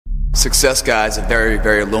Success, guys, is a very,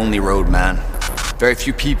 very lonely road, man. Very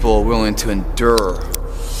few people are willing to endure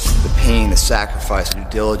the pain, the sacrifice, the due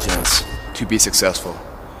diligence to be successful.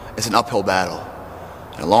 It's an uphill battle.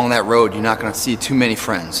 And along that road, you're not gonna see too many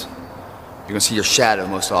friends. You're gonna see your shadow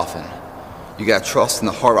most often. You gotta trust in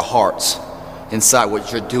the heart of hearts, inside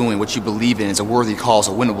what you're doing, what you believe in is a worthy cause,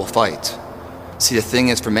 a winnable fight. See, the thing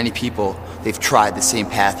is, for many people, they've tried the same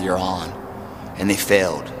path you're on, and they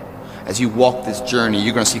failed. As you walk this journey,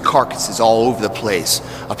 you're gonna see carcasses all over the place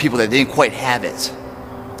of people that didn't quite have it.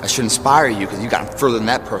 That should inspire you because you got further than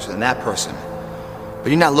that person and that person. But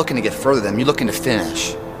you're not looking to get further than them, you're looking to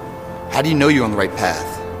finish. How do you know you're on the right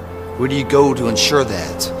path? Where do you go to ensure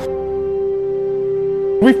that?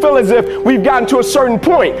 We feel as if we've gotten to a certain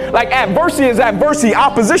point. Like adversity is adversity,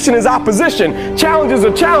 opposition is opposition, challenges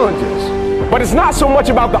are challenges. But it's not so much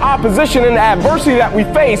about the opposition and the adversity that we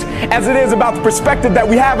face as it is about the perspective that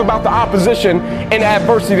we have about the opposition and the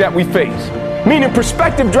adversity that we face. Meaning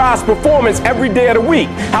perspective drives performance every day of the week.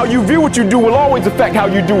 How you view what you do will always affect how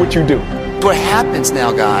you do what you do. What happens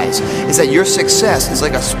now, guys, is that your success is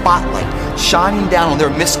like a spotlight shining down on their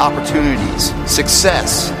missed opportunities.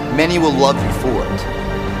 Success, many will love you for it.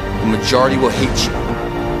 The majority will hate you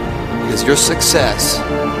because your success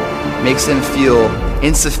makes them feel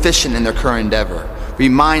insufficient in their current endeavor,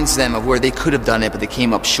 reminds them of where they could have done it but they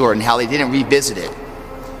came up short and how they didn't revisit it,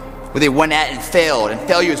 where they went at it and failed, and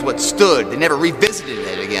failure is what stood. They never revisited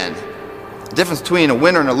it again. The difference between a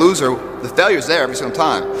winner and a loser, the failure is there every single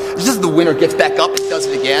time. It's just the winner gets back up and does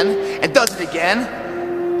it again and does it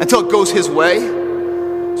again until it goes his way.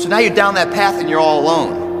 So now you're down that path and you're all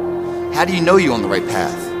alone. How do you know you're on the right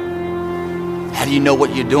path? How do you know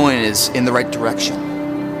what you're doing is in the right direction?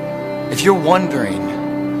 If you're wondering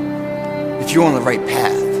if you're on the right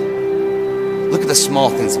path, look at the small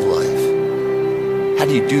things of life. How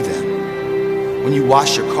do you do them? When you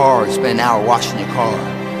wash your car, you spend an hour washing your car.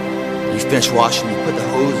 You finish washing, you put the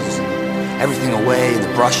hoses and everything away and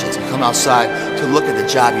the brushes. You come outside to look at the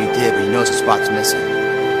job you did, but you notice a spot's missing.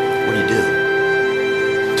 What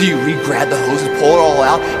do? Do you re-grab the hoses, pull it all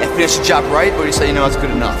out, and finish the job right? Or do you say, you know, it's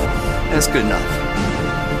good enough? And it's good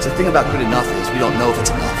enough. So the thing about good enough is we don't know if it's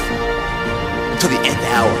enough. Until the end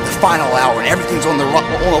hour, the final hour, and everything's on the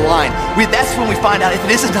line. That's when we find out if it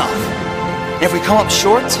is enough. And if we come up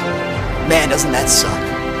short, man, doesn't that suck?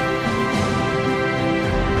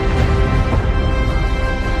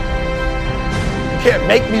 You can't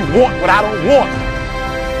make me want what I don't want.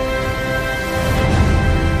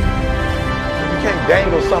 You can't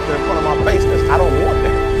dangle something in front of my face that I don't want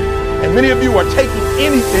that. And many of you are taking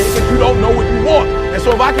anything because you don't know what you want. And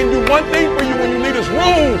so if I can do one thing for you when you leave this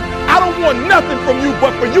room, I don't want nothing from you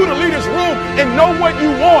but for you to leave this room and know what you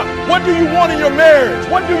want. What do you want in your marriage?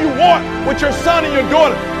 What do you want with your son and your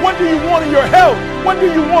daughter? What do you want in your health? What do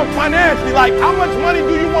you want financially? Like, how much money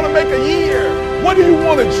do you want to make a year? What do you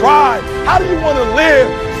want to drive? How do you want to live?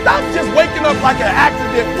 Stop just waking up like an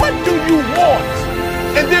accident. What do you want?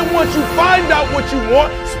 And then once you find out what you want,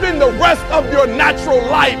 spend the rest of your natural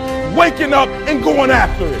life waking up and going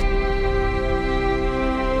after it.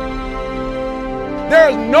 There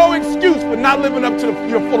is no excuse for not living up to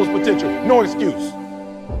your fullest potential. No excuse.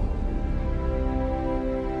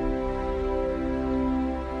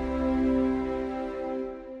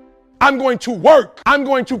 I'm going to work. I'm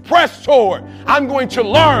going to press toward. I'm going to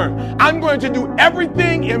learn. I'm going to do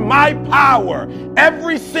everything in my power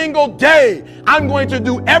every single day. I'm going to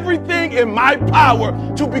do everything in my power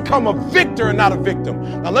to become a victor and not a victim.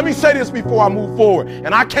 Now, let me say this before I move forward,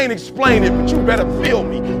 and I can't explain it, but you better feel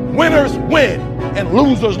me. Winners win and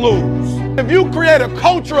losers lose. If you create a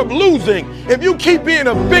culture of losing, if you keep being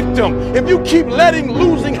a victim, if you keep letting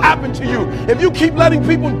losing happen to you, if you keep letting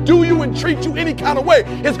people do you and treat you any kind of way,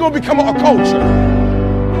 it's going to become a culture.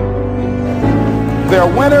 There are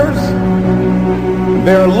winners,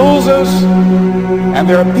 there are losers, and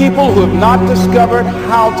there are people who have not discovered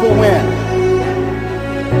how to win.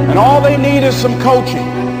 And all they need is some coaching.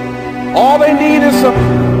 All they need is some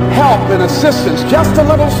help and assistance, just a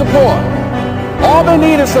little support. All they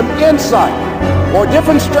need is some insight or a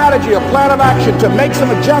different strategy, a plan of action to make some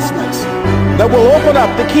adjustments that will open up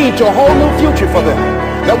the key to a whole new future for them,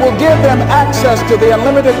 that will give them access to the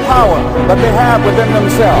unlimited power that they have within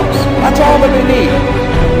themselves. That's all that they need.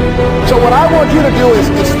 So what I want you to do is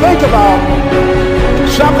think about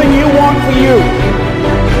something you want for you,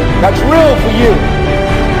 that's real for you,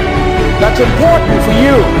 that's important for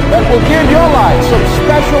you, that will give your life some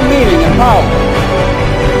special meaning and power.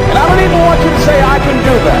 And I don't even want you to say, I can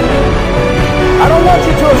do that. I don't want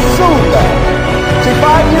you to assume that. See,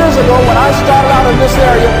 5 years ago when I started out in this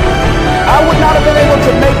area, I would not have been able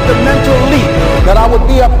to make the mental leap that I would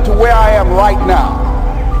be up to where I am right now.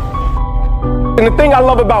 And the thing I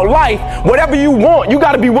love about life, whatever you want, you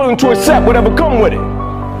got to be willing to accept whatever come with it.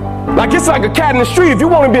 Like it's like a cat in the street. If you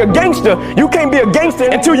want to be a gangster, you can't be a gangster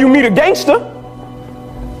until you meet a gangster.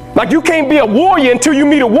 Like you can't be a warrior until you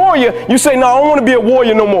meet a warrior. You say, no, I don't want to be a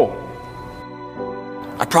warrior no more.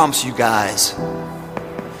 I promise you guys,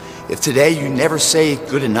 if today you never say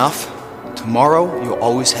good enough, tomorrow you'll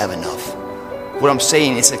always have enough. What I'm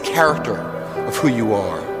saying is the character of who you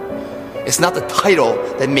are. It's not the title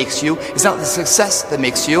that makes you. It's not the success that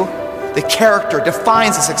makes you. The character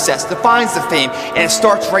defines the success, defines the fame, and it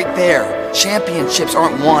starts right there. Championships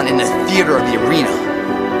aren't won in the theater or the arena.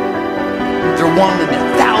 They're won in the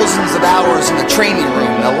thousands of hours in the training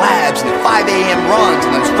room, in the labs, in the 5 a.m. runs,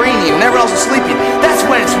 and the training when everyone else is sleeping. That's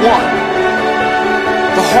when it's won.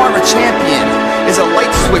 The heart of a champion is a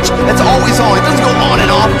light switch that's always on. It doesn't go on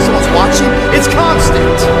and off when someone's watching. It's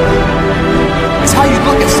constant. It's how you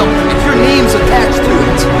look at something. If your name's attached to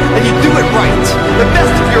it, and you do it right, the best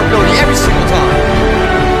of your ability every single time.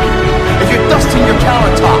 If you're dusting your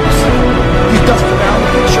countertops, you dust around the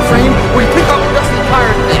picture frame, or you pick up and dust the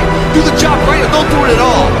entire thing. Do the job right or don't do it at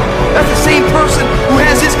all. That's the same person who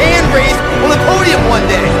has his hand raised on the podium one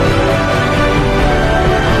day.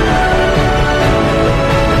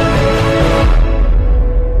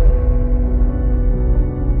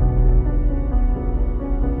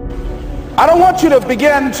 I don't want you to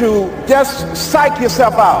begin to just psych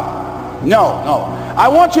yourself out. No. I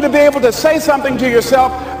want you to be able to say something to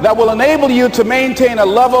yourself that will enable you to maintain a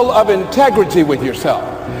level of integrity with yourself.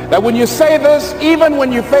 That when you say this, even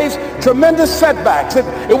when you face tremendous setbacks,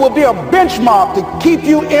 it will be a benchmark to keep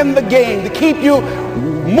you in the game, to keep you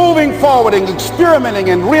moving forward and experimenting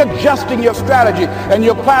and readjusting your strategy and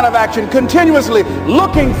your plan of action, continuously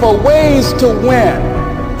looking for ways to win.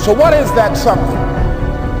 So what is that something?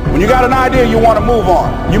 When you got an idea you want to move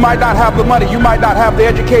on, you might not have the money, you might not have the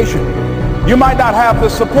education, you might not have the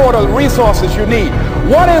support or the resources you need.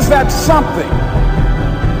 What is that something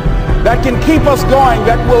that can keep us going,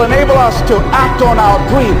 that will enable us to act on our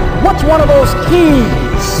dream? What's one of those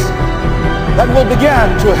keys that will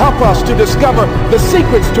begin to help us to discover the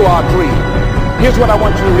secrets to our dream? Here's what I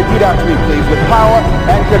want you to repeat after me, please, with power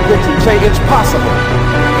and conviction. Say, it's possible.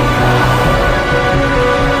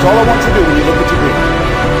 That's all I want you to do when you look at your dream.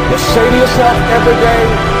 Just say to yourself every day,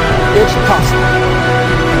 it's possible.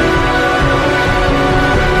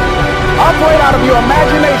 Operate out of your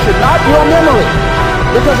imagination, not your memory.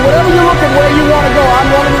 Because whatever you look at where you want to go, I'm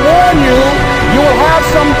going to warn you, you will have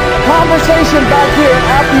some conversation back here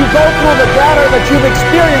after you go through the data that you've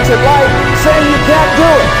experienced in life saying you can't do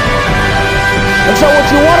it. And so what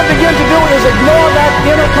you want to begin to do is ignore that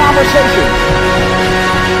inner conversation.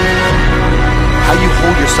 How you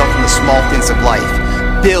hold yourself in the small things of life.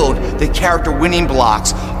 Build the character winning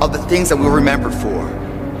blocks of the things that we'll remember for.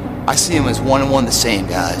 I see them as one and one the same,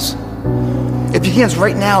 guys. It begins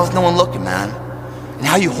right now with no one looking, man. And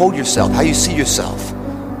how you hold yourself, how you see yourself.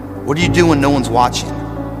 What do you do when no one's watching?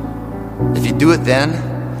 If you do it then,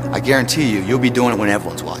 I guarantee you, you'll be doing it when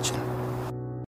everyone's watching.